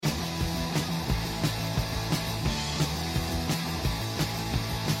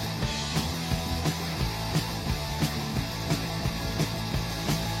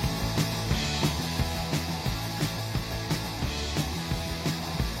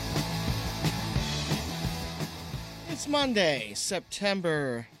Monday,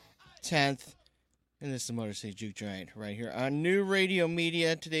 September 10th, and this is the Motor City Juke Joint right here on New Radio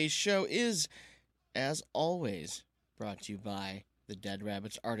Media. Today's show is, as always, brought to you by the Dead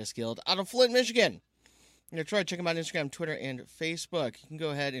Rabbits Artist Guild out of Flint, Michigan. You know, try to check them out on Instagram, Twitter, and Facebook. You can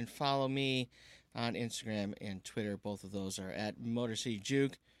go ahead and follow me on Instagram and Twitter. Both of those are at Motor City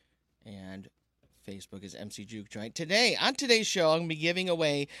Juke, and Facebook is MC Juke Joint. Today, on today's show, I'm going to be giving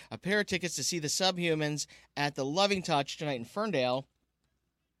away a pair of tickets to see the Subhumans at the Loving Touch tonight in Ferndale.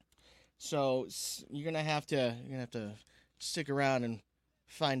 So you're gonna have to stick around and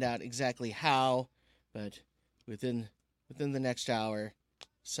find out exactly how. But within the next hour,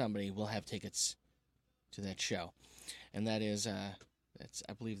 somebody will have tickets to that show, and that is that's,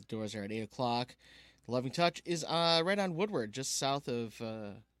 I believe the doors are at 8:00. The Loving Touch is right on Woodward, just south of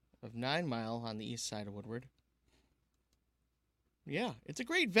 9 Mile on the east side of Woodward. Yeah, it's a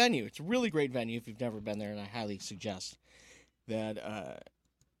great venue. It's a really great venue if you've never been there, and I highly suggest that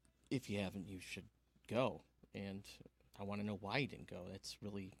if you haven't, you should go. And I want to know why you didn't go. That's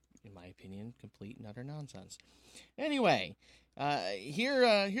really, in my opinion, complete and utter nonsense. Anyway, here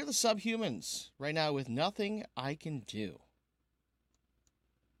are the Subhumans right now with Nothing I Can Do.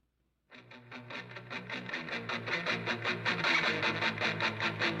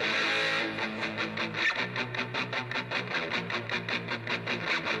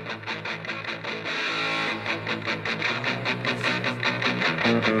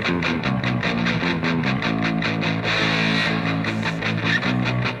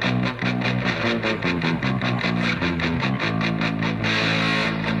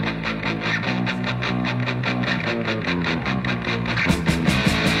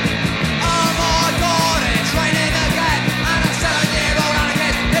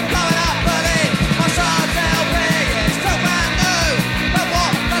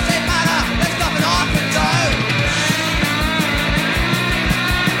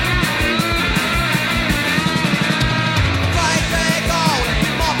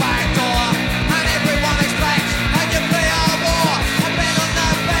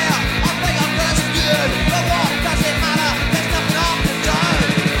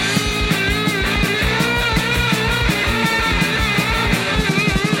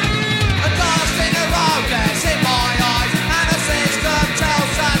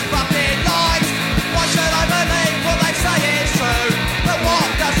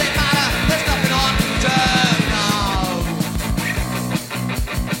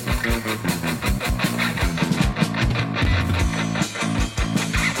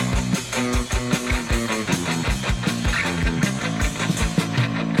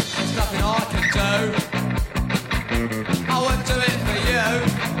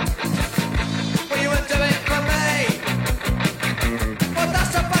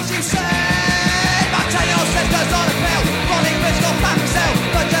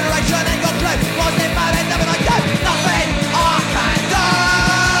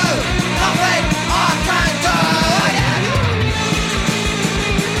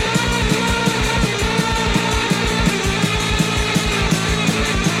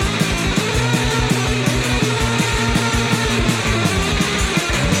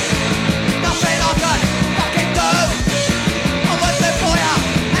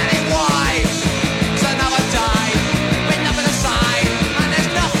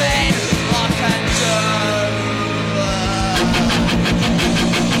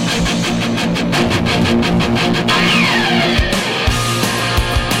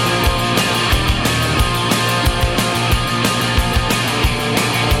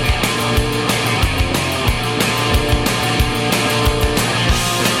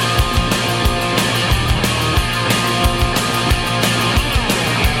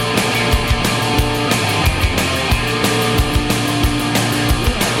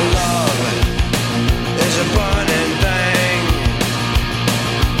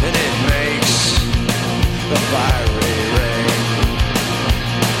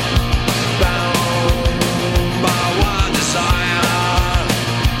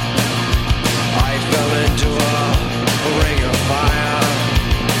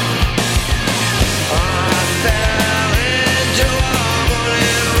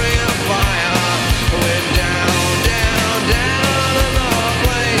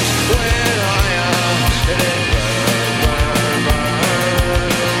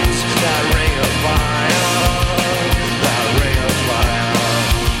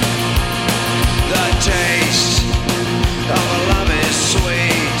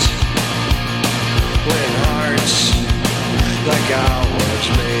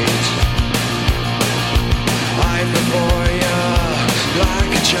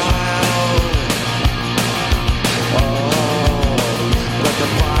 like a child. Oh.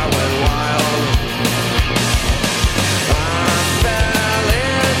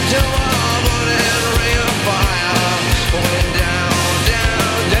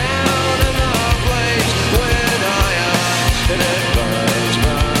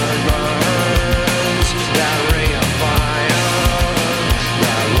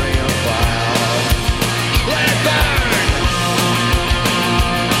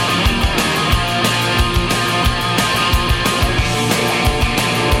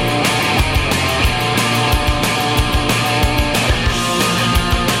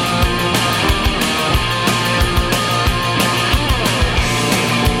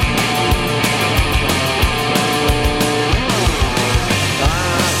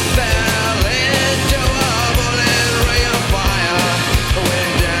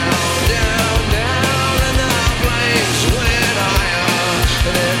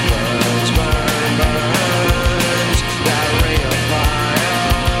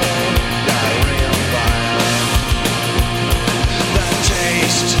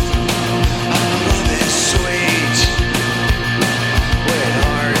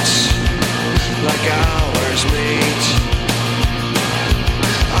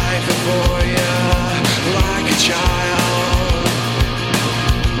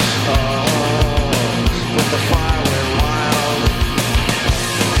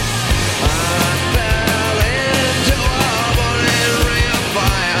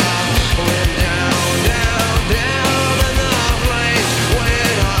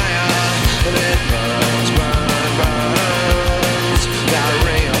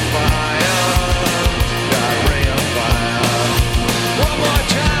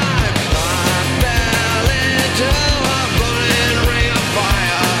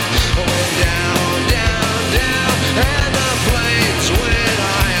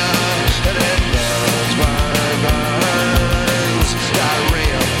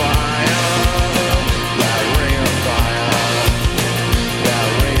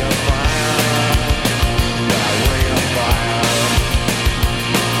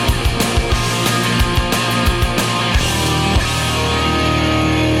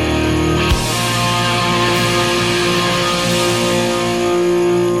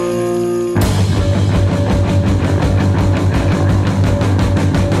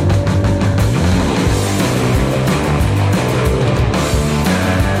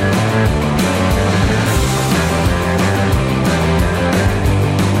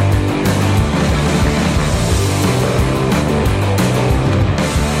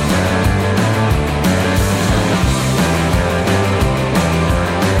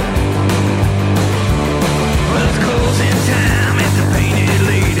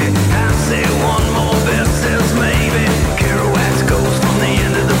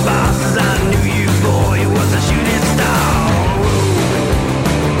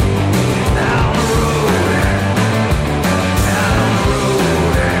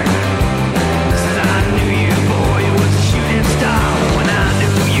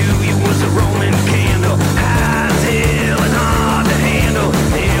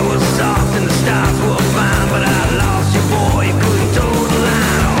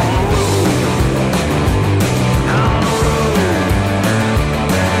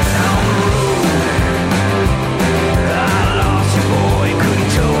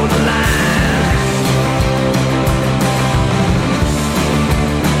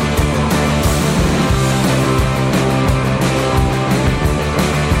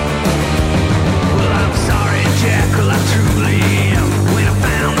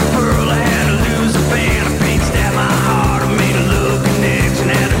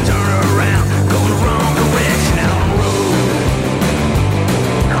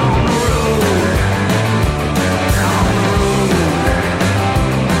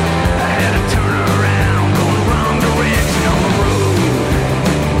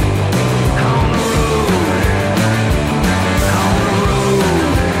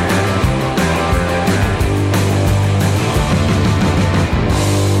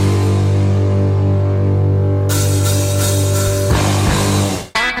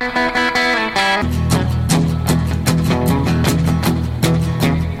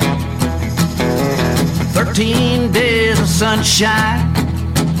 13 days of sunshine,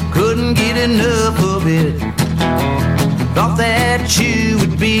 couldn't get enough of it. Thought that you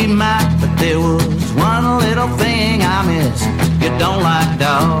would be mine, but there was one little thing I missed. You don't like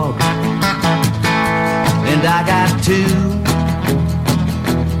dogs, and I got two.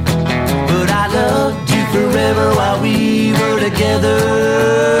 But I loved you forever while we were together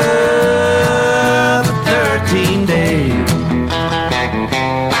for 13 days.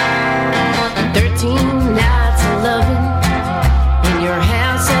 13 nights of loving in your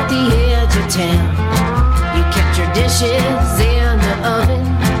house at the edge of town. You kept your dishes in the oven,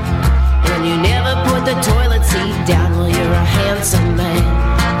 and you never put the toilet seat down. Well, you're a handsome man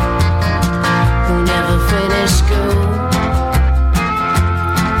who never finished school.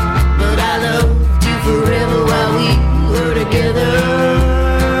 But I loved you forever while we were together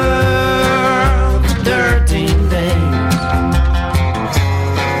for 13 days.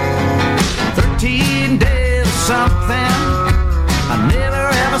 13 days of something I never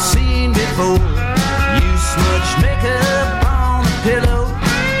ever seen before. You smudged makeup on the pillow,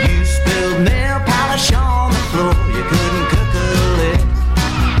 you spilled nail polish on the floor. You couldn't cook a lick,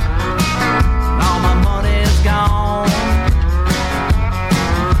 all my money's gone.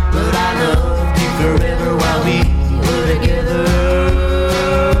 But I loved you forever while we were together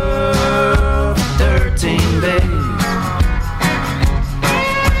for 13 days.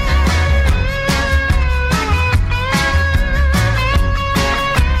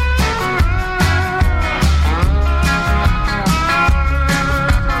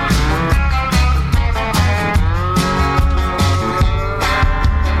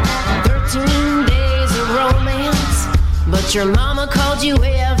 Your mama called you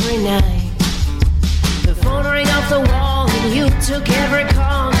every night. The phone rang off the wall and you took every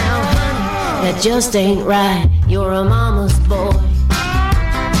call. Now, honey, that just ain't right. You're a mama's boy.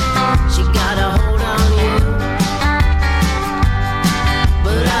 She got a hold on you.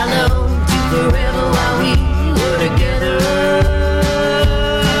 But I loved you forever while we were together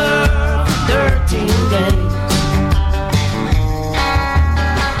for 13 days.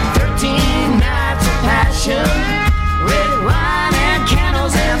 13 nights of passion, red wine and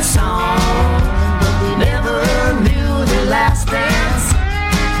candles and song. But we never knew the last dance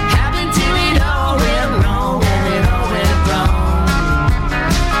happened till it all went wrong, and it all went wrong.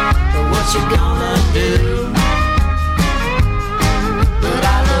 But what you gonna do? But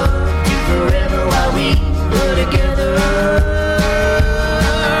I loved you forever while we were together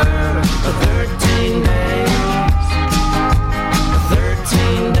for 13 days.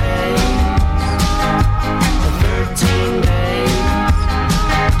 13 days. 13 days.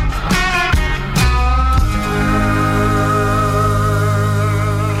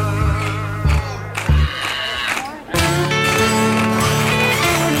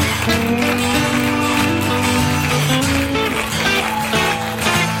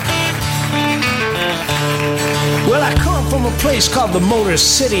 Well, I come from a place called the Motor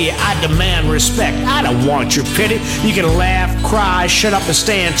City. I demand respect. I don't want your pity. You can laugh, cry, shut up and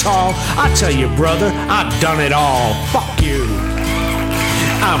stand tall. I tell you, brother, I've done it all. Fuck you.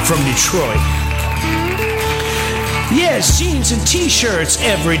 I'm from Detroit. Yes, jeans and t-shirts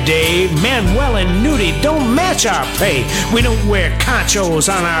every day. Manuel and nudie don't match our pay. We don't wear conchos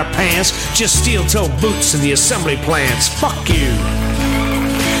on our pants, just steel-toe boots in the assembly plants. Fuck you.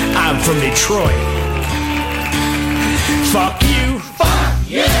 I'm from Detroit. Fuck you. Fuck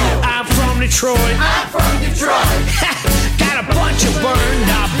you. I'm from Detroit. I'm from Detroit. Got a bunch of burned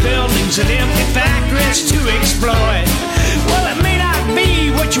out buildings and empty factories to exploit. Well, it may not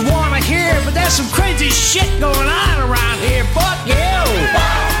be what you want to hear, but there's some crazy shit going on around here. Fuck you.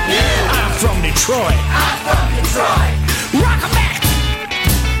 Fuck you. I'm from Detroit. I'm from Detroit. Rock 'em back.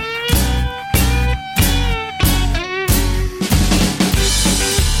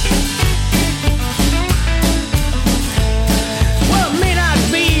 Well, it may not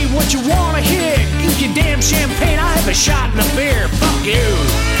be what you want to hear. Give your damn champagne, I have a shot in a beer. Fuck you.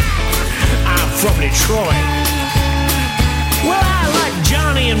 I'm from Detroit. Well, I like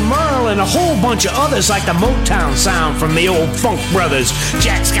Johnny and Merle and a whole bunch of others like the Motown sound from the old Funk Brothers.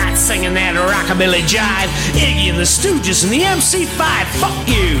 Jack Scott singing that rockabilly jive. Iggy and the Stooges and the MC5. Fuck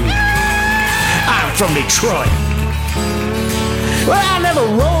you. I'm from Detroit. Well, I never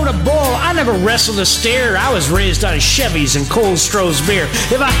rode a bull. I never wrestled a steer. I was raised on Chevys and Cold Stroh's beer.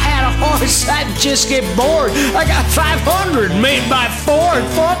 If I had a horse, I'd just get bored. I got 500 made by Ford.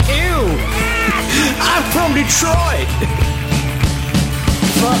 Fuck you. I'm from Detroit.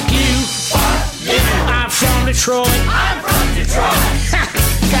 Fuck you. Fuck you. I'm from Detroit. I'm from Detroit.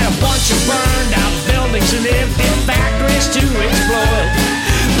 Got a bunch of burned out buildings and empty factories to exploit.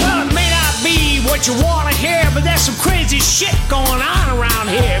 Well, it may not be what what you wanna hear, but there's some crazy shit going on around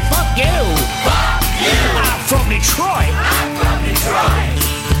here. Fuck you. Fuck you. I'm from Detroit. I'm from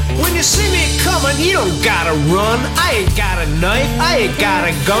Detroit. When you see me coming, you don't gotta run. I ain't got a knife, I ain't got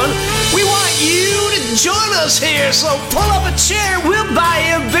a gun. We want you to join us here, so pull up a chair, we'll buy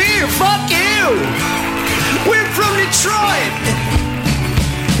you a beer. Fuck you. We're from Detroit.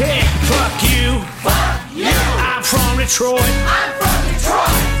 Hey, fuck you. Fuck you. I'm from Detroit. I'm from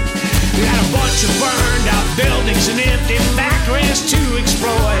Detroit. We got a bunch of burned out buildings and empty factories to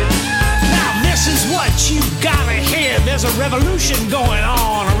exploit. Now this is what you gotta hear. There's a revolution going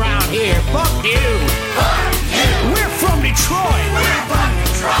on around here. Fuck you. Fuck you. We're from Detroit. We're from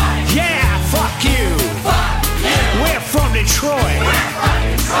Detroit. Yeah, fuck you. Fuck you. We're from Detroit. We're from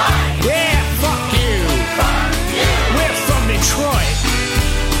Detroit. Yeah, fuck you. Fuck you. We're from Detroit.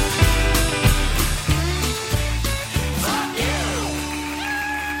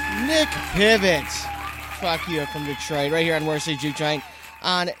 Nick Pivot. Fuck you from Detroit. Right here on Morrissey Juke Joint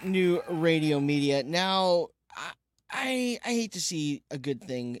on New Radio Media. Now, I hate to see a good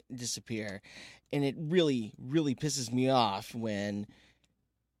thing disappear. And it really, really pisses me off when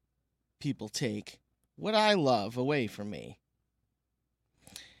people take what I love away from me.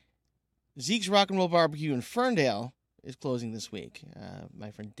 Zeke's Rock and Roll Barbecue in Ferndale is closing this week.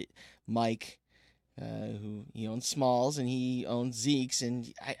 My friend Mike, who he owns Smalls and he owns Zeke's,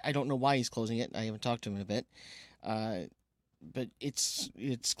 and I don't know why he's closing it. I haven't talked to him in a bit, but it's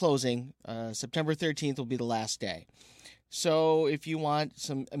closing. September 13th will be the last day. So if you want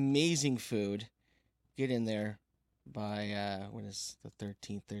some amazing food, get in there by when is the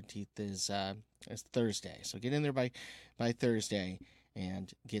 13th? 13th is Thursday. So get in there by Thursday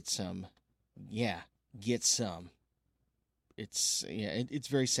and get some. Yeah, get some. It's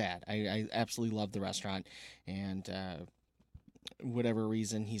very sad. I absolutely love the restaurant, and whatever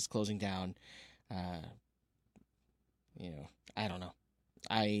reason he's closing down, I don't know.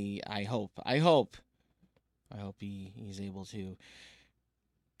 I hope he's able to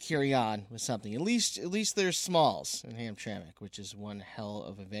carry on with something. At least there's Smalls in Hamtramck, which is one hell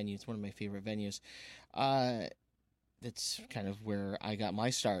of a venue. It's one of my favorite venues. That's kind of where I got my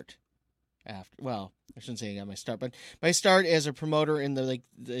start. I shouldn't say I got my start, but my start as a promoter in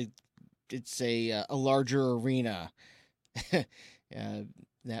it's a larger arena.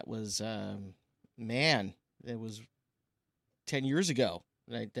 That was it was 10 years ago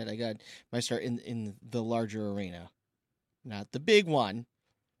that I got my start in the larger arena, not the big one.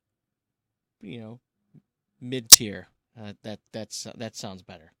 Mid tier. That sounds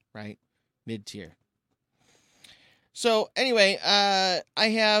better, right? Mid tier. So anyway, I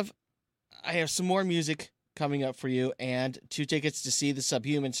have some more music coming up for you, and 2 tickets to see the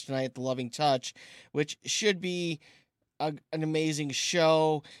Subhumans tonight at the Loving Touch, which should be an amazing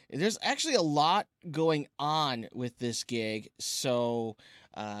show. There's actually a lot going on with this gig, so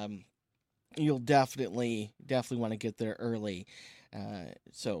you'll definitely want to get there early.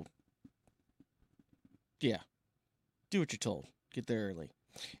 So yeah, do what you're told. Get there early.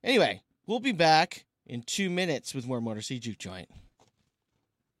 Anyway, we'll be back in 2 minutes with more Motor City Juke Joint.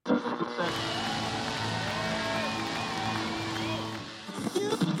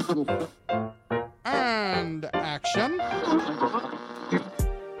 And action.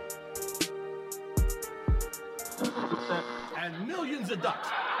 And millions of ducks.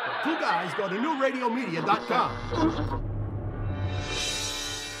 The 2 guys go to newradiomedia.com.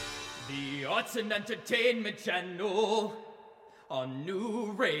 The Arts and Entertainment Channel on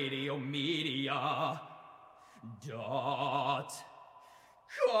New Radio Media .com.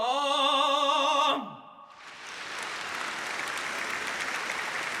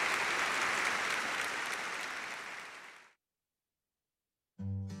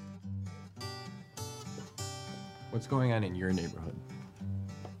 What's going on in your neighborhood?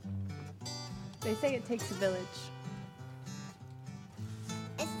 They say it takes a village.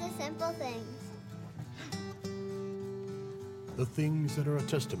 It's the simple things. The things that are a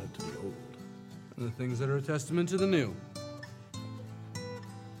testament to the old. And the things that are a testament to the new.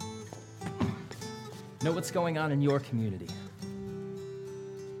 Know what's going on in your community.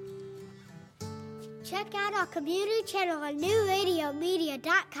 Check out our community channel on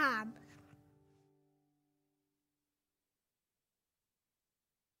newradiomedia.com.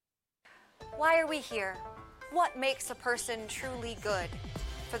 Why are we here? What makes a person truly good?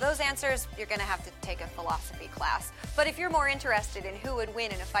 For those answers, you're going to have to take a philosophy class. But if you're more interested in who would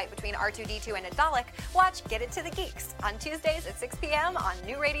win in a fight between R2-D2 and a Dalek, watch Get It to the Geeks on Tuesdays at 6 p.m. on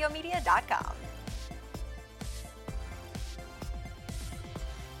newradiomedia.com.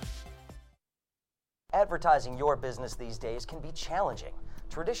 Advertising your business these days can be challenging.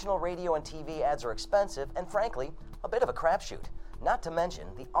 Traditional radio and TV ads are expensive and, frankly, a bit of a crapshoot. Not to mention,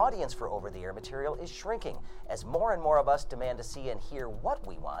 the audience for over-the-air material is shrinking as more and more of us demand to see and hear what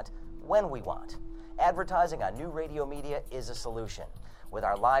we want, when we want. Advertising on new radio media is a solution. With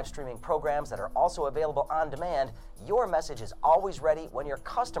our live streaming programs that are also available on demand, your message is always ready when your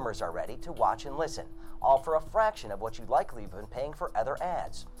customers are ready to watch and listen, all for a fraction of what you'd likely have been paying for other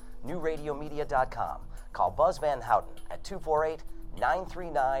ads. NewRadioMedia.com. Call Buzz Van Houten at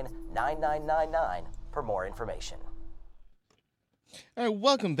 248-939-9999 for more information. All right,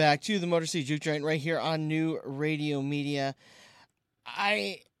 welcome back to the Motor City Juke Joint right here on New Radio Media.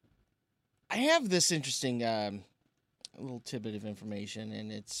 I have this interesting little tidbit of information, and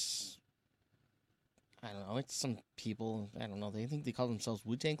it's, I don't know, it's some people, I don't know, they think they call themselves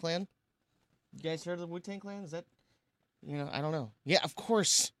Wu-Tang Clan. You guys heard of the Wu-Tang Clan? Is that, I don't know. Yeah, of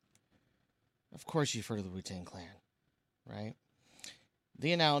course. Of course you've heard of the Wu-Tang Clan, right?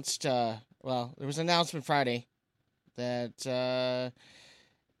 They announced, there was an announcement Friday that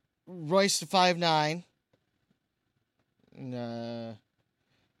Royce the 5'9"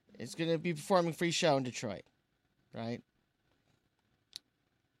 is going to be performing a free show in Detroit, right?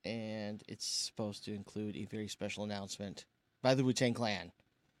 And it's supposed to include a very special announcement by the Wu-Tang Clan.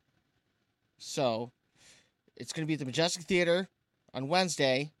 So, it's going to be at the Majestic Theater on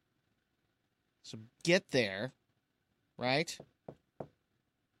Wednesday. So get there, right?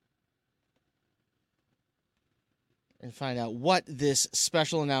 And find out what this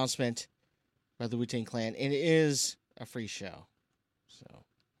special announcement by the Wu-Tang Clan, and it is a free show. So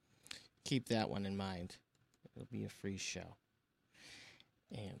keep that one in mind. It'll be a free show.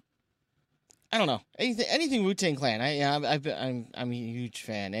 And I don't know. Anything Wu-Tang Clan. I'm a huge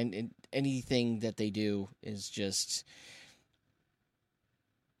fan, and anything that they do is just,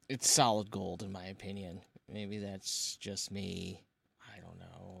 it's solid gold in my opinion. Maybe that's just me. I don't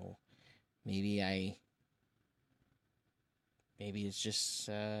know. Maybe it's just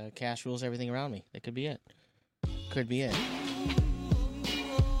cash rules everything around me. That could be it. Could be it.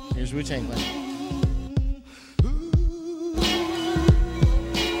 Here's Wu-Tang Clan.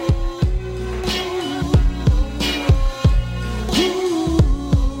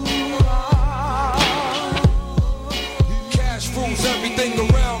 Cash rules everything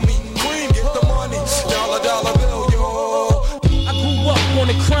around me. Cream, get the money. Dollar bill, yo. I grew up on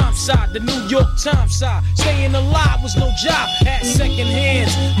the crime side, the New York Times side. Staying alive was no job, had second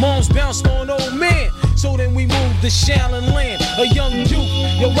hands. Moms bounced on old man. So then we moved to Shallon Land, a young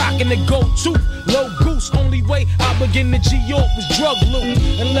youth, you're rocking the go-to, low goose. Only way I begin to G-York was drug loot.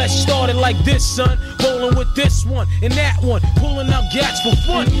 And let's start it like this, son, rolling with this one and that one, pulling out gats for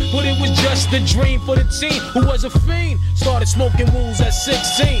fun. But it was just a dream for the teen who was a fiend. Started smoking wools at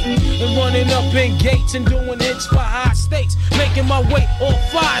 16 and running up in gates and doing hits for high stakes, making my way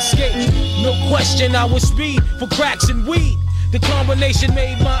off fire skates. No question I was speed for cracks and weed. The combination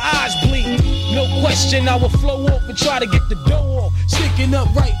made my eyes bleed. No question I would flow off and try to get the dough off. Sticking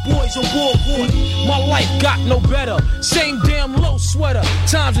up right boys on board. My life got no better. Same damn low sweater.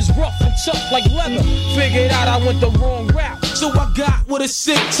 Times is rough and tough like leather. Figured out I went the wrong route. So I got with a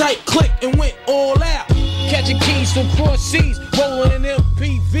sick tight click and went all out. Catching keys from cross seas, rolling in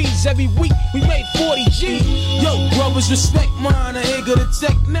MPVs. Every week we made 40 G. Yo, brothers, respect mine. I ain't gonna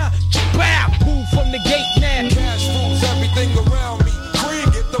tech now. Bow, move from the gate now. Cash rules everything around me. Cream,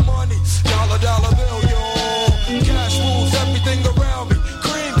 get the money. Dollar bill, yo. Cash rules everything around me.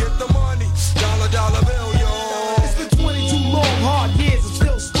 Cream, get the money. Dollar bill, yo. It's been 22 long, hard years. I'm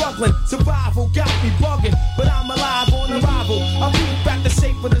still struggling. Survival got me bugging, but I'm alive on arrival. I'm moving back the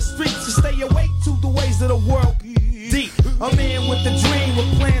shape of the streets to stay awake to the ways of the world. Deep, a man with a dream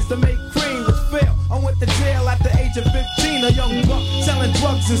with plans to make cream was fail. I went to jail at the age of 15, a young buck selling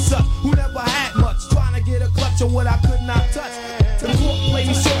drugs and such who never had much, trying to get a clutch on what I could not touch. The court played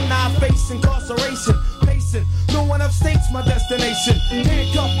me so now I face incarceration. Pacing, no one upstates my destination.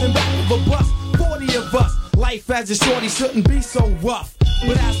 Handcuffed in back of a bus, 40 of us. Life as a shorty shouldn't be so rough.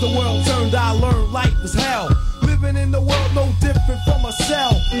 But as the world turned, I learned life was hell. Living in the world no different from a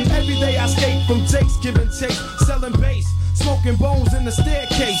cell. Every day I skate from Jake's, giving chase, selling bass, smoking bones in the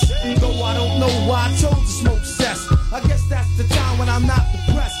staircase. Though I don't know why I chose to smoke cess. I guess that's the time when I'm not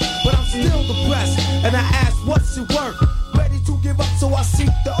depressed, but I'm still depressed. And I ask, what's it worth? Ready to give up, so I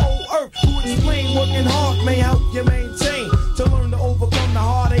seek the old earth. Who explain working hard may help you maintain, to learn to overcome the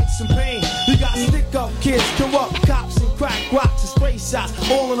heartaches and pain. You got stick up kids, corrupt cops and crack rocks and stray shots,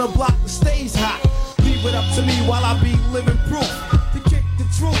 all in a block that stays hot. Leave it up to me while I be living proof to kick the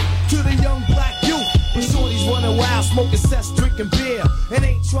truth to the young black youth. When shorties running wild, smoking cess, drinking beer, and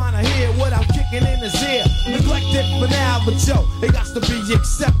ain't trying to hear what I'm kicking talking in his ear. Neglected for now, but yo, it got to be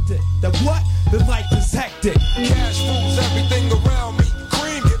accepted. That what? The life is hectic. Cash rules everything around me.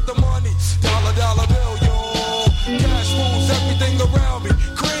 Cream, get the money. Dollar, dollar bill, yo. Cash rules everything around me.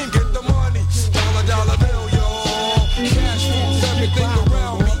 Cream, get the money. Dollar, dollar bill, yo. Cash rules everything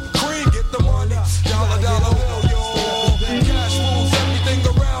around me. Cream, get the money. Dollar, dollar bill, yo. Cash rules everything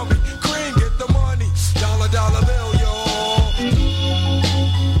around me. Cream, get the money. Dollar, dollar bill, yo.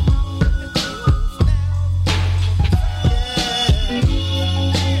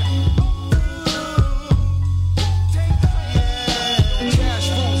 Cash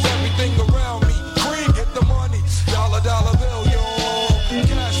rules everything around me. Cream, get the money. Dollar, dollar bill, yo.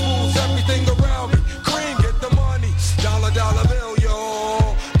 Cash rules everything around me. Cream, get the money. Dollar, dollar bill,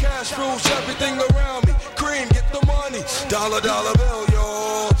 yo. Cash rules everything around me. Cream, get the money. Dollar, dollar bill,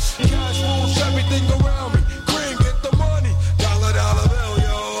 yo. Cash rules everything around me. Cream, get the money. Dollar, dollar bill,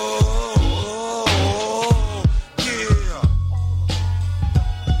 yo. Yeah.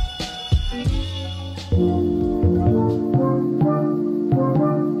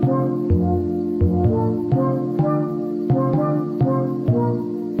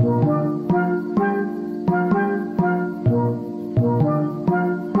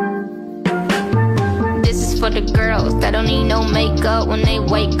 This is for the girls that don't need no makeup when they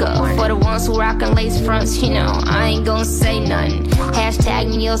wake up. For the ones who rockin' lace fronts, you know, I ain't gonna say nothing. Hashtag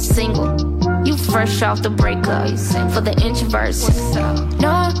me you're single. You fresh off the breakup. For the introverts,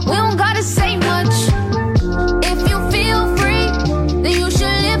 no, we don't gotta say much. If you feel free, then you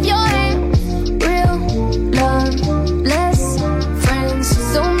should lift your hand. Real love, less friends.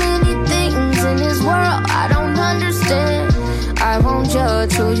 So many things in this world I don't understand. I won't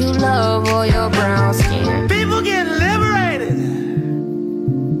judge who you love or your brown skin. People get liberated.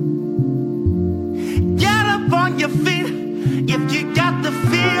 Get up on your feet if you got the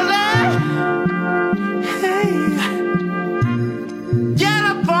feeling. Hey, get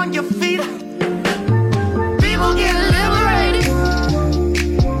up on your feet. People get liberated.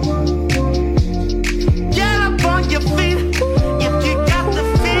 Get up on your feet if you got the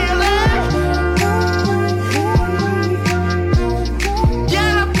feeling.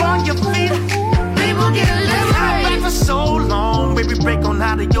 Get up on your feet. People get liberated. For so long, baby, break on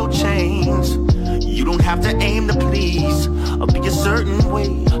out of your chains. You don't have to aim to please or be a certain way.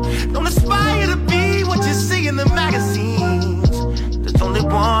 Don't aspire to be what you see in the magazines. There's only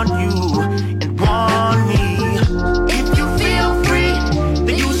one you and one me. If you feel free,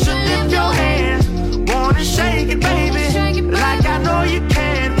 then you should lift your hands. Wanna shake it, baby, like I know you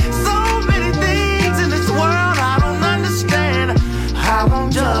can. So many things in this world I don't understand. I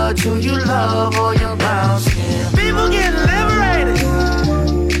won't judge who you love or your brown skin. People get liberated.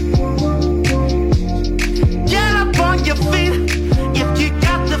 Get up on your feet if you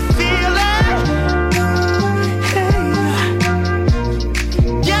got the feeling. Hey,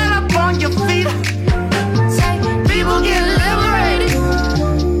 get up on your feet. People get liberated.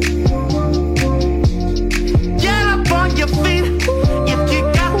 Get up on your feet if you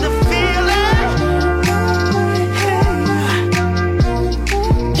got the feeling. Hey,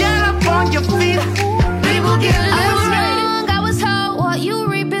 get up on your feet. People get liberated. I was young, I was told what you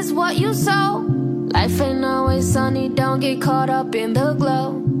reap is what you sow. Life ain't always sunny, don't get caught up in the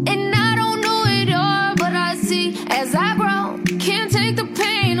glow. And I don't know it all, but I see as I grow. Can't take the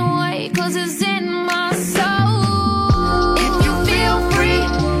pain away, cause it's in my soul. If you feel free,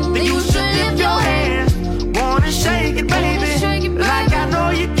 then you should lift your hands. Wanna shake it, baby, like I know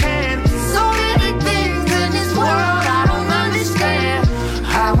you can. So many things in this world I don't understand.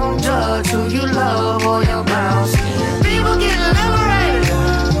 I won't judge who you love or your brown skin. People get liberated.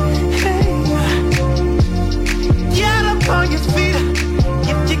 Hey, get up on your feet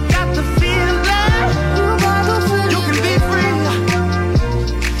if you got the feeling. You can be free.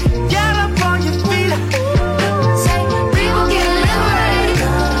 Get up on your feet. People get liberated.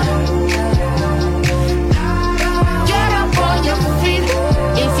 Get up on your feet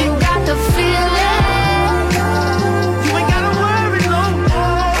if you got the feeling. You ain't gotta worry no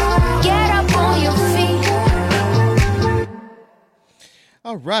more. Get up on your feet.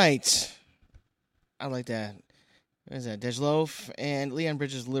 All right. I like that. What is that? Dejloaf and Leon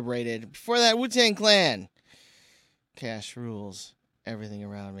Bridges, Liberated. Before that, Wu-Tang Clan. Cash rules everything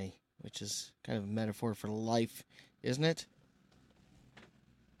around me, which is kind of a metaphor for life, isn't it?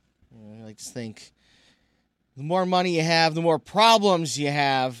 I like to think the more money you have, the more problems you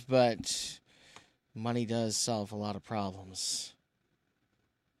have, but money does solve a lot of problems.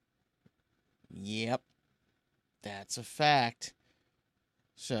 Yep. That's a fact.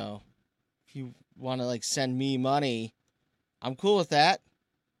 So, if you want to, send me money, I'm cool with that.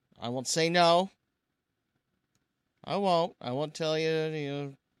 I won't say no. I won't. I won't tell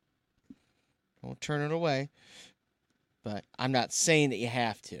you, I won't turn it away. But I'm not saying that you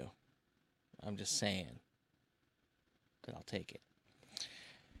have to. I'm just saying that I'll take it.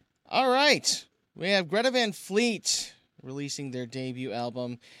 All right. We have Greta Van Fleet releasing their debut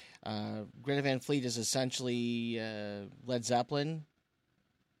album. Greta Van Fleet is essentially Led Zeppelin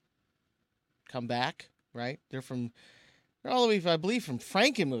come back, right? They're all the way, I believe, from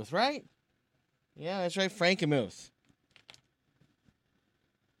Frankenmuth, right? Yeah, that's right, Frankenmuth.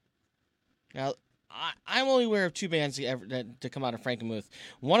 Now, I'm only aware of two bands to come out of Frankenmuth.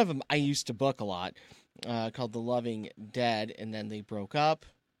 One of them I used to book a lot, called The Loving Dead, and then they broke up.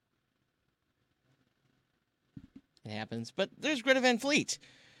 It happens. But there's Greta Van Fleet,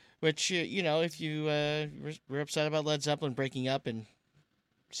 which, if you were upset about Led Zeppelin breaking up and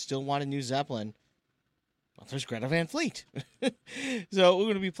still want a new Zeppelin, well, there's Greta Van Fleet. So we're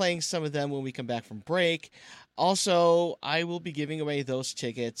going to be playing some of them when we come back from break. Also, I will be giving away those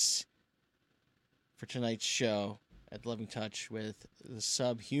tickets for tonight's show at Loving Touch with the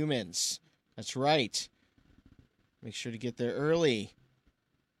Subhumans. That's right. Make sure to get there early.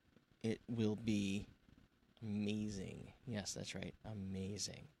 It will be amazing. Yes, that's right.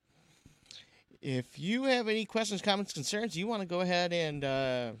 Amazing. If you have any questions, comments, concerns, you want to go ahead and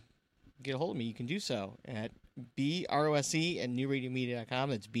get a hold of me, you can do so at brose@newradiomedia.com.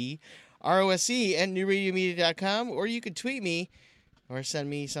 That's brose@newradiomedia.com. Or you could tweet me or send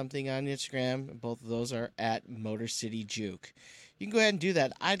me something on Instagram. Both of those are at Motor City Juke. You can go ahead and do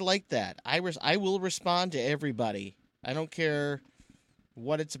that. I'd like that. I will respond to everybody. I don't care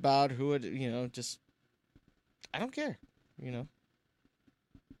what it's about, who it, just, I don't care,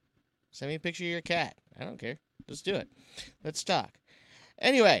 Send me a picture of your cat. I don't care. Let's do it. Let's talk.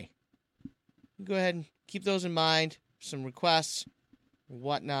 Anyway, go ahead and keep those in mind. Some requests,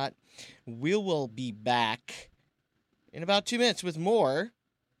 whatnot. We will be back in about 2 minutes with more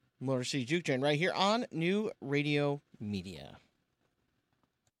Motor City Juke Train right here on New Radio Media.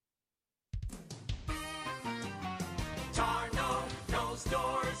 Tarno knows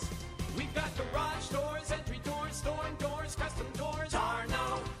doors. We've got garage doors, entry doors, storm doors, custom doors.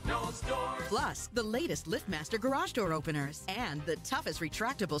 Tarno knows doors. Plus, the latest LiftMaster garage door openers and the toughest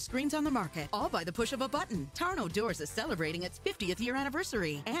retractable screens on the market, all by the push of a button. Tarno Doors is celebrating its 50th year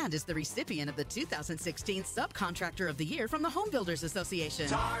anniversary and is the recipient of the 2016 Subcontractor of the Year from the Home Builders Association.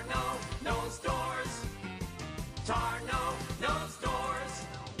 Tarno knows doors. Tarno knows doors.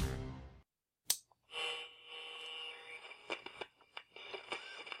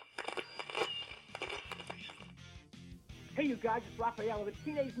 Hey, you guys, it's Raphael of the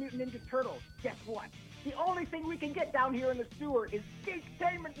Teenage Mutant Ninja Turtles. Guess what? The only thing we can get down here in the sewer is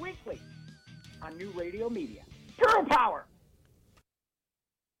Geektainment Weekly on New Radio Media. Turtle Power!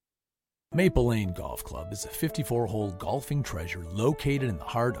 Maple Lane Golf Club is a 54-hole golfing treasure located in the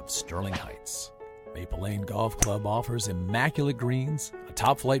heart of Sterling Heights. Maple Lane Golf Club offers immaculate greens, a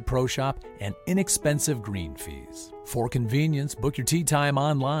top-flight pro shop, and inexpensive green fees. For convenience, book your tee time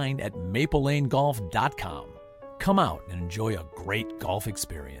online at maplelanegolf.com. Come out and enjoy a great golf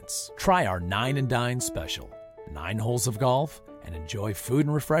experience. Try our 9 and Dine special. 9 holes of golf and enjoy food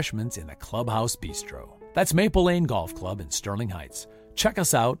and refreshments in the Clubhouse Bistro. That's Maple Lane Golf Club in Sterling Heights. Check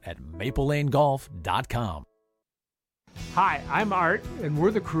us out at maplelanegolf.com. Hi, I'm Art, and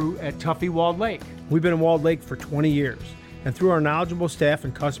we're the crew at Tuffy Walled Lake. We've been in Walled Lake for 20 years, and through our knowledgeable staff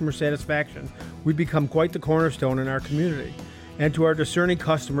and customer satisfaction, we've become quite the cornerstone in our community and to our discerning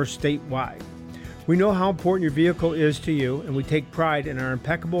customers statewide. We know how important your vehicle is to you, and we take pride in our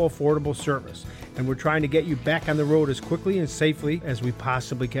impeccable, affordable service, and we're trying to get you back on the road as quickly and safely as we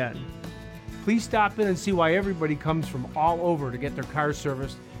possibly can. Please stop in and see why everybody comes from all over to get their cars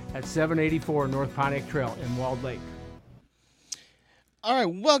serviced at 784 North Pontiac Trail in Walled Lake. All right,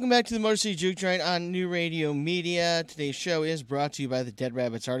 welcome back to the Motor City Juke Joint on New Radio Media. Today's show is brought to you by the Dead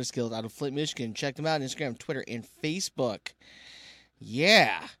Rabbits Artist Guild out of Flint, Michigan. Check them out on Instagram, Twitter, and Facebook.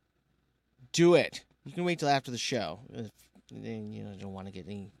 Yeah, do it. You can wait till after the show. Then don't want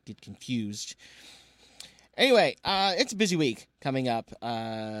to get confused. Anyway, it's a busy week coming up.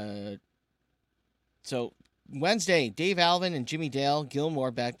 So Wednesday, Dave Alvin and Jimmy Dale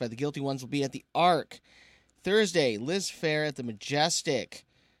Gilmore, backed by the Guilty Ones, will be at the Arc. Thursday, Liz Fair at the Majestic.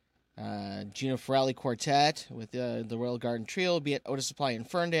 Gino Ferrelli Quartet with the Royal Garden Trio will be at Otis Supply in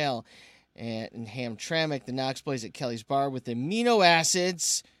Ferndale. And Hamtramck, the Knox Boys at Kelly's Bar with the Amino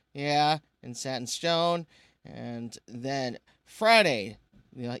Acids. Yeah, and Satin Stone. And then Friday,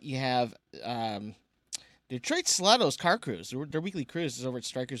 you have Detroit Stilettos Car Cruise. Their weekly cruise is over at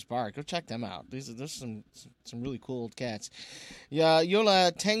Striker's Bar. Go check them out. There's some really cool old cats. Yeah,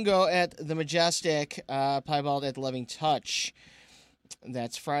 Yola Tango at the Majestic, Piebald at the Loving Touch.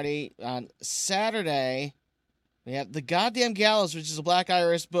 That's Friday. On Saturday, we have the Goddamn Gallows, which is a Black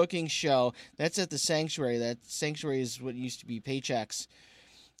Iris booking show. That's at the Sanctuary. That Sanctuary is what used to be Paychecks.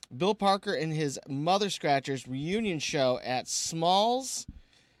 Bill Parker and his Mother Scratchers reunion show at Smalls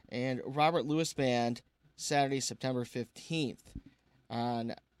and Robert Lewis Band, Saturday, September 15th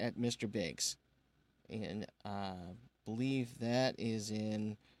at Mr. Biggs. And I believe that is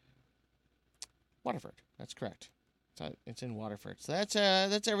in Waterford. That's correct. It's in Waterford. So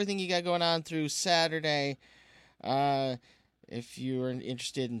that's everything you got going on through Saturday. If you're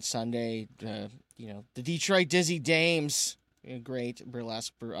interested in Sunday, the Detroit Dizzy Dames, a great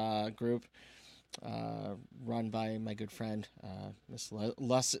burlesque group, run by my good friend, Miss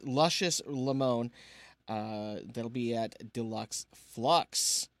Luscious Lamone. That'll be at Deluxe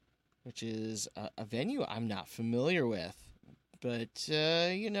Flux, which is a venue I'm not familiar with, but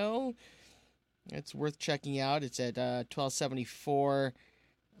it's worth checking out. It's at 1274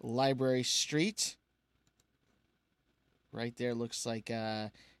 Library Street. Right there, looks like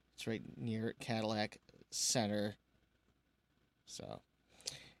it's right near Cadillac Center. So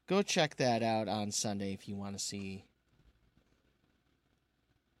go check that out on Sunday if you want to see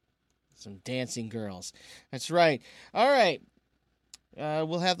some dancing girls. That's right. All right.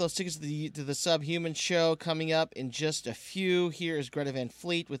 We'll have those tickets to the Subhuman show coming up in just a few. Here is Greta Van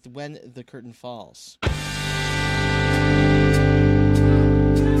Fleet with When the Curtain Falls.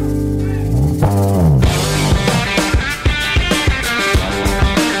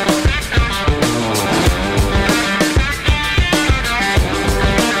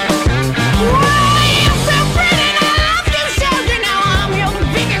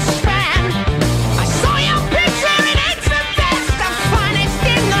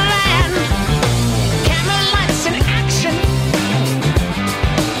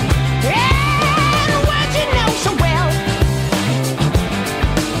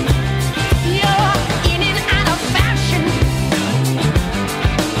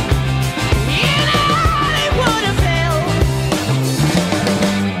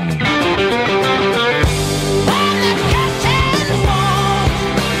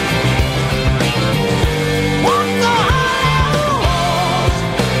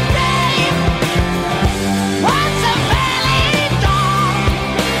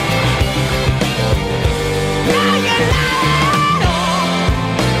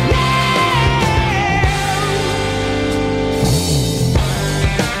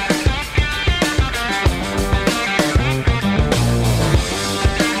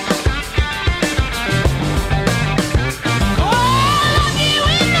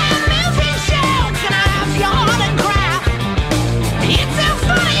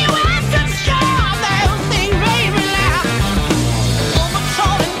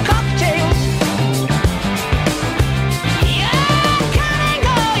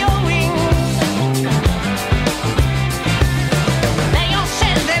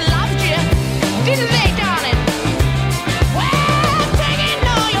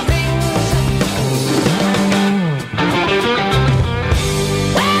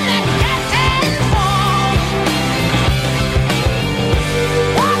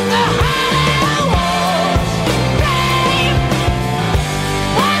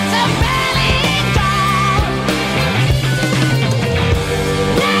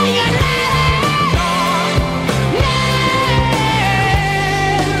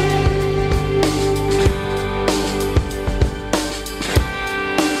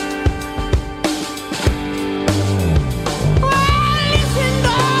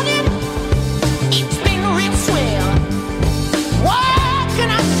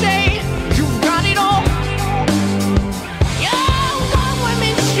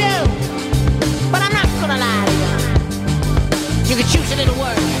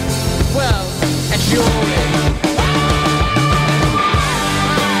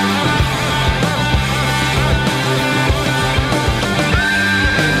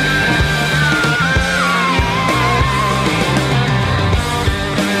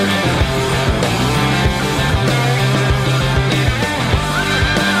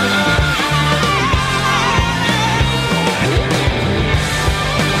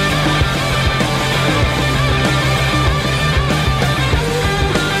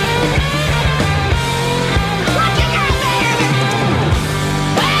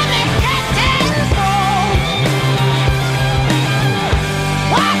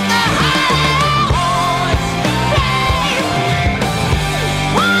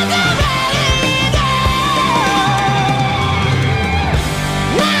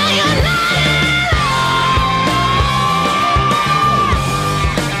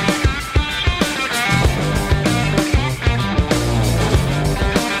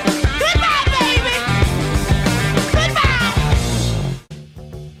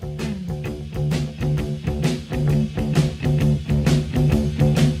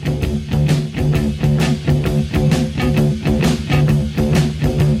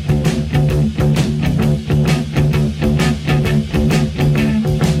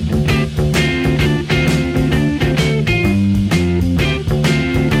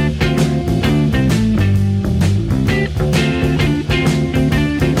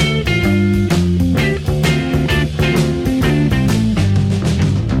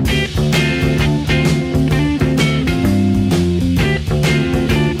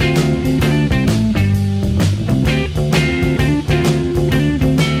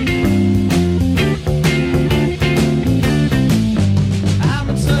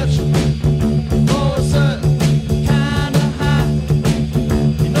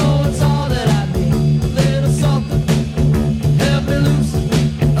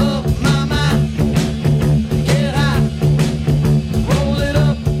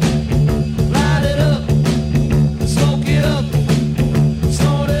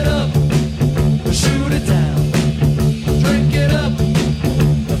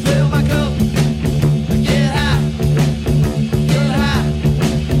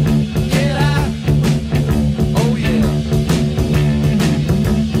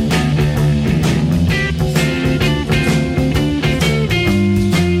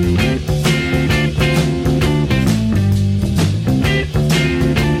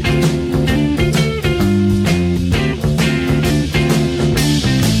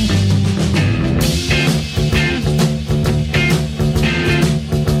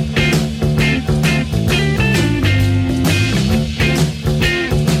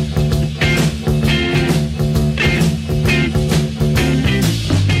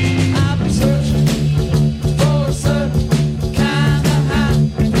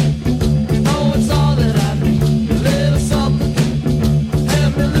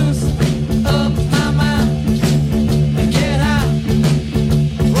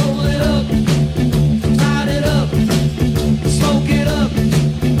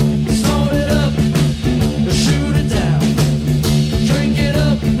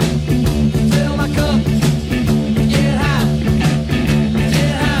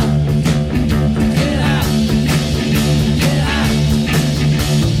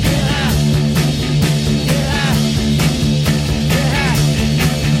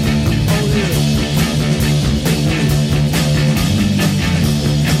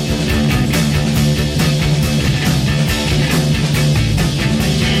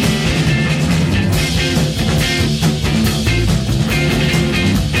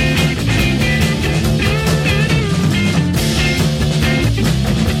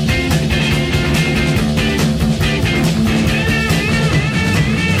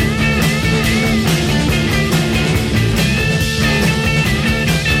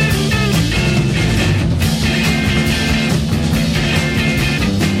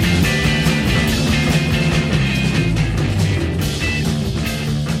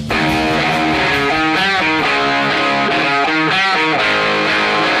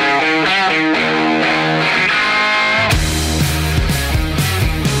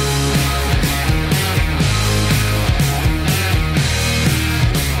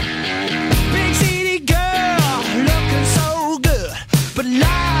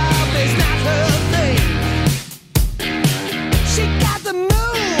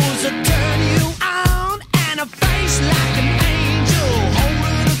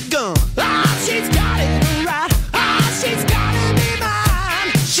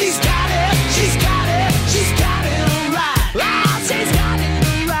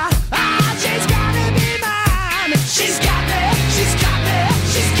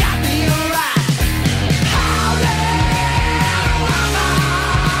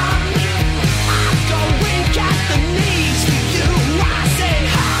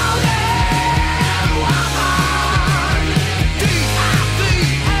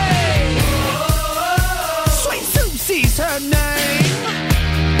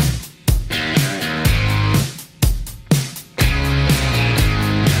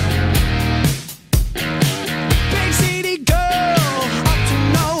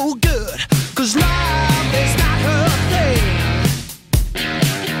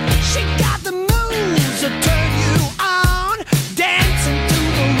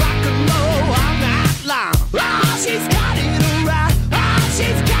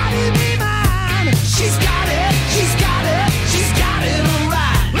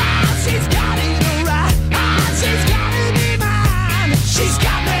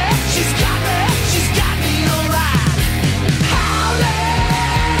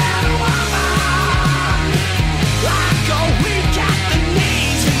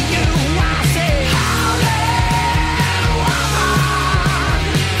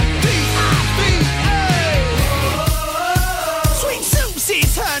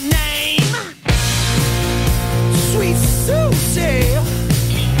 name. Sweet Susie.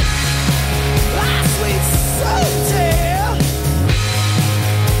 Ah, sweet Susie.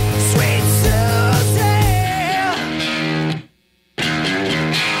 Sweet Susie.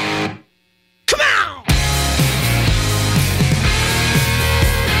 Come on.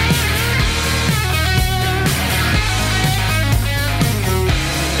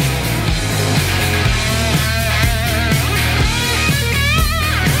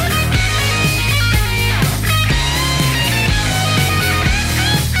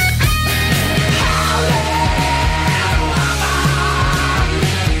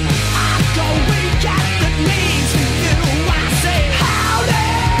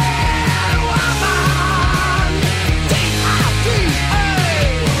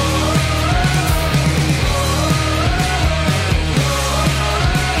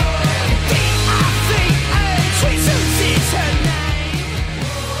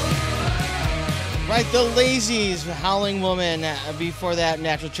 Right, the Lazies, Howling Woman. Before that,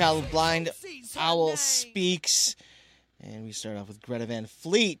 Natural Child Blind Owl Speaks. And we start off with Greta Van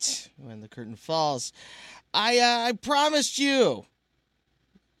Fleet, When the Curtain Falls. I promised you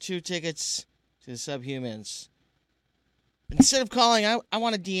 2 tickets to the Subhumans. Instead of calling, I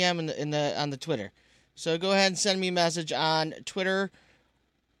want a DM on the Twitter. So go ahead and send me a message on Twitter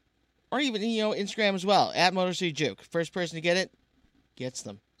or even, Instagram as well, at Motor City Juke. First person to get it gets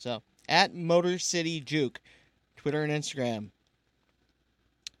them. So, at Motor City Juke, Twitter and Instagram.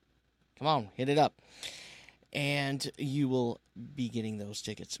 Come on, hit it up. And you will be getting those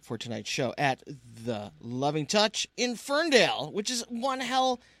tickets for tonight's show at the Loving Touch in Ferndale, which is one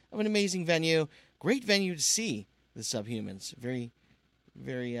hell of an amazing venue. Great venue to see the Subhumans. Very,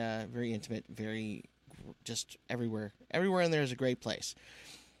 very, very intimate. Very, just everywhere. Everywhere in there is a great place.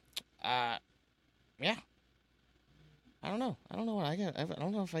 Yeah. I don't know. I don't know what I got. I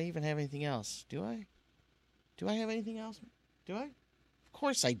don't know if I even have anything else. Do I? Do I have anything else? Do I? Of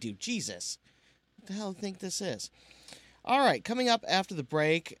course I do. Jesus. What the hell do you think this is? All right. Coming up after the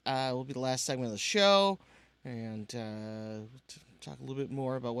break will be the last segment of the show. And talk a little bit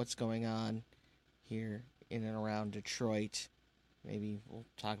more about what's going on here in and around Detroit. Maybe we'll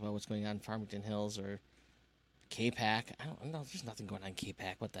talk about what's going on in Farmington Hills or K-Pack. I don't know. There's nothing going on in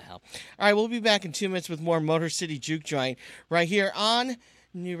K-Pack. What the hell? All right, we'll be back in 2 minutes with more Motor City Juke Joint right here on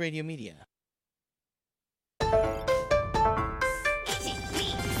New Radio Media.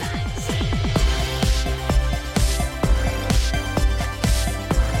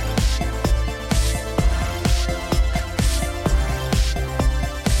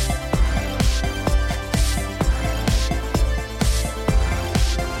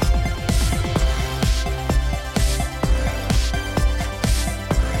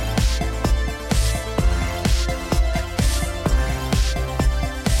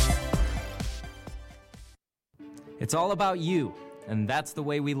 It's all about you, and that's the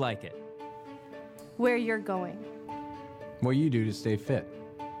way we like it. Where you're going. What you do to stay fit.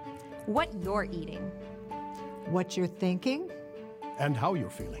 What you're eating. What you're thinking. And how you're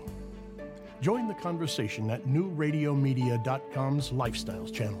feeling. Join the conversation at newradiomedia.com's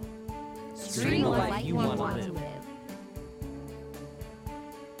Lifestyles channel. Stream the life you want to live.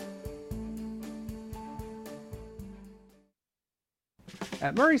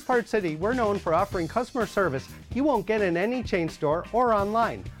 At Murray's Part City, we're known for offering customer service you won't get in any chain store or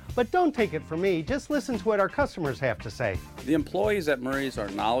online. But don't take it from me, just listen to what our customers have to say. The employees at Murray's are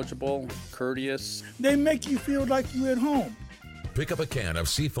knowledgeable, courteous. They make you feel like you're at home. Pick up a can of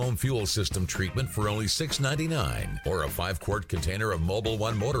Seafoam Fuel System treatment for only $6.99 or a 5-quart container of Mobil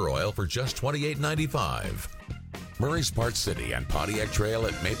 1 motor oil for just $28.95. Murray's Part City and Pontiac Trail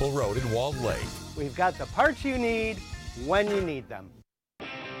at Maple Road in Walled Lake. We've got the parts you need when you need them.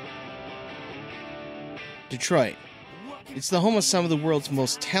 Detroit. It's the home of some of the world's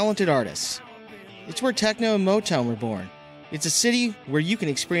most talented artists. It's where techno and Motown were born. It's a city where you can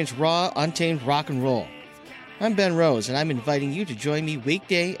experience raw, untamed rock and roll. I'm Ben Rose, and I'm inviting you to join me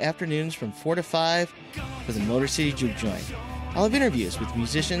weekday afternoons from 4 to 5 for the Motor City Juke Joint. I'll have interviews with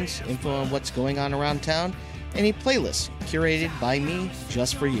musicians, info on what's going on around town, and a playlist curated by me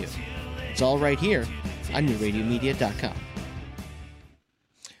just for you. It's all right here on newradiomedia.com.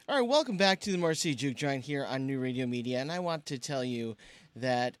 All right, welcome back to the Motor City Juke Joint here on New Radio Media, and I want to tell you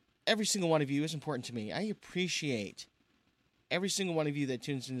that every single one of you is important to me. I appreciate every single one of you that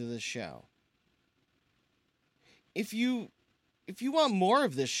tunes into this show. If you want more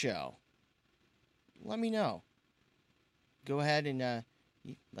of this show, let me know. Go ahead and,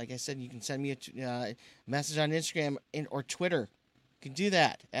 like I said, you can send me a message on Instagram or Twitter. You can do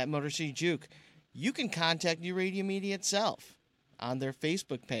that at Motor City Juke. You can contact New Radio Media itself. on their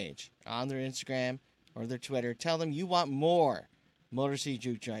Facebook page, on their Instagram, or their Twitter. Tell them you want more Motor City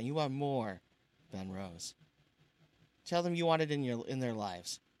Juke Joint. You want more Ben Rose. Tell them you want it in their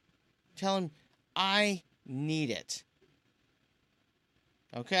lives. Tell them I need it.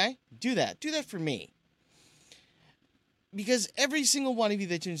 Okay? Do that. Do that for me. Because every single one of you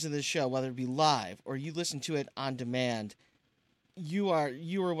that tunes into this show, whether it be live or you listen to it on demand, you are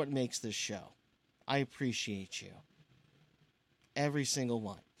what makes this show. I appreciate you. Every single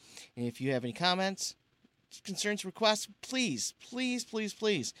one. And if you have any comments, concerns, requests, please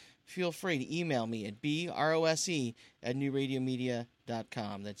feel free to email me at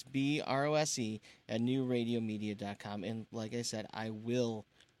brose@newradiomedia.com. That's brose@newradiomedia.com. And like I said, I will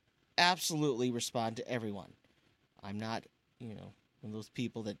absolutely respond to everyone. I'm not, one of those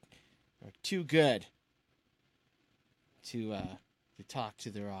people that are too good to talk to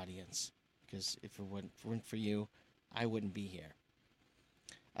their audience. Because if it weren't for you, I wouldn't be here.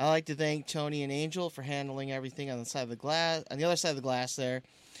 I'd like to thank Tony and Angel for handling everything on the side of the glass, on the other side of the glass there.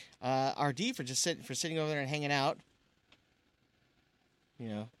 RD for just sitting over there and hanging out.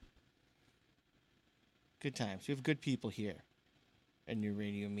 Good times. We have good people here at New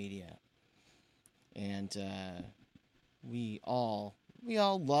Radio Media, and we all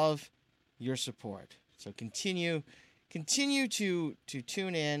love your support. So continue to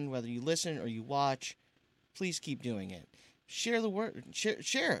tune in, whether you listen or you watch. Please keep doing it. Share the word.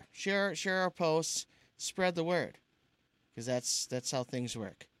 Share our posts. Spread the word, because that's how things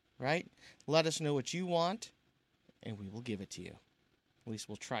work, right? Let us know what you want, and we will give it to you. At least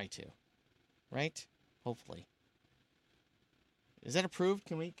we'll try to, right? Hopefully. Is that approved?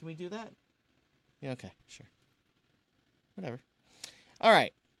 Can we do that? Yeah. Okay. Sure. Whatever. All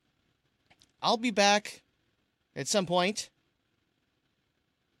right. I'll be back at some point.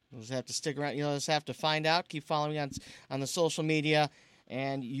 You'll just have to stick around. You'll just have to find out. Keep following me on the social media,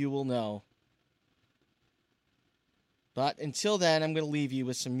 and you will know. But until then, I'm going to leave you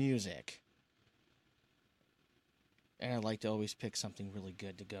with some music. And I'd like to always pick something really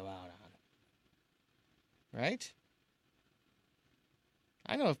good to go out on. Right?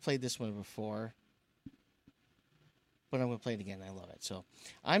 I know I've played this one before, but I'm going to play it again. I love it. So,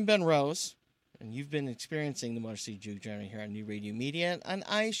 I'm Ben Rose. And you've been experiencing the Motor City Juke Journey here on New Radio Media. And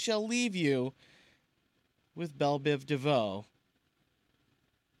I shall leave you with Belle Biv DeVoe,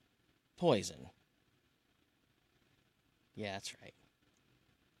 Poison. Yeah, that's right.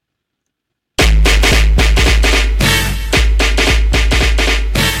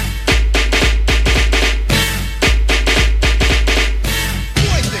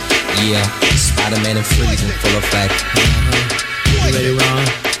 Yeah, Spider-Man and freezing, full effect. You ready, Ron?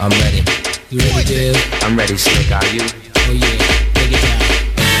 I'm ready. You ready, Dale? I'm ready, Slick, are you? Oh yeah, take it down.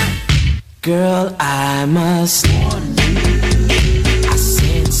 Girl, I must warn you, I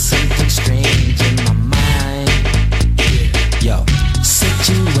sense something strange in my mind. Yo,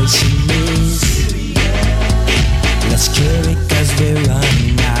 situation is serious. Let's cure it, cause we're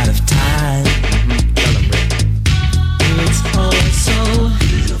running out of time. It's all so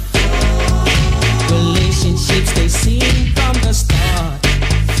beautiful. Relationships, they seem from the start.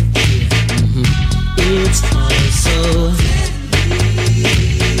 It's also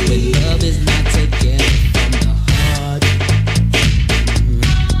when love is not together from the heart.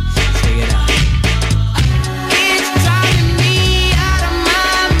 Check it out. It's driving me out of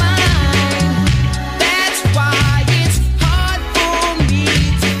my mind. That's why it's hard for me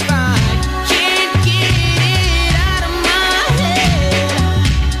to find. Can't get it out of my head.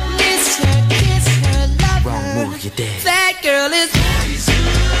 Miss her, kiss her, love her. Wrong move, you're dead. That girl is poison.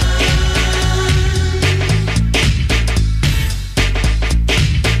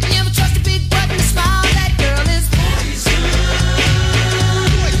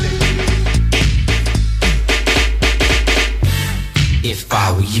 If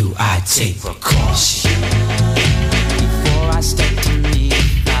I were you, I'd take precaution before I step to meet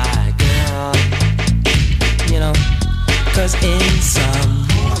my girl. Cause in some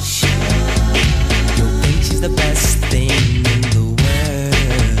motion, you'll think she's the best thing in the world.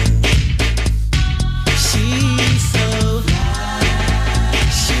 She's so fly,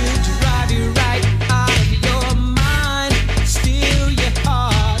 she'll drive you right out of your mind, steal your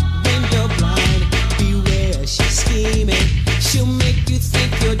heart when you're blind. Beware, she's scheming. She'll make you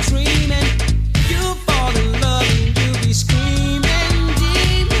think you're dreaming. You'll fall in love and you'll be screaming,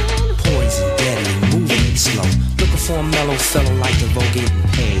 demon. Poison, deadly, moving slow. Looking for a mellow fellow like DeVoe, getting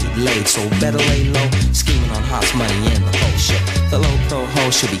paid, laid. So better lay low, scheming on hot money in the whole show. The low pro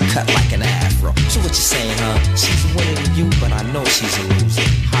hoe should be cut like an afro. So what you saying, huh? She's a winner to you, but I know she's a loser.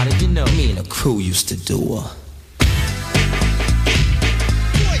 How did you know? Me and the crew used to do her.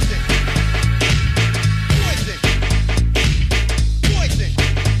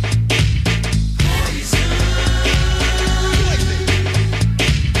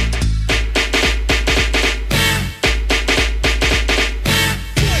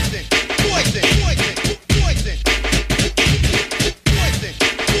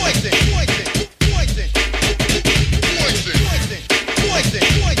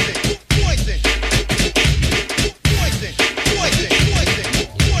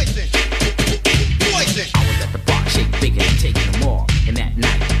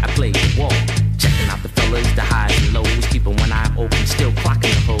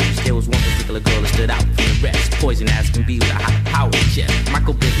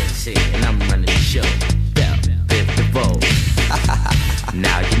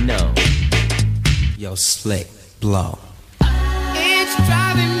 real slick blow. It's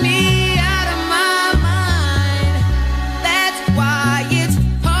driving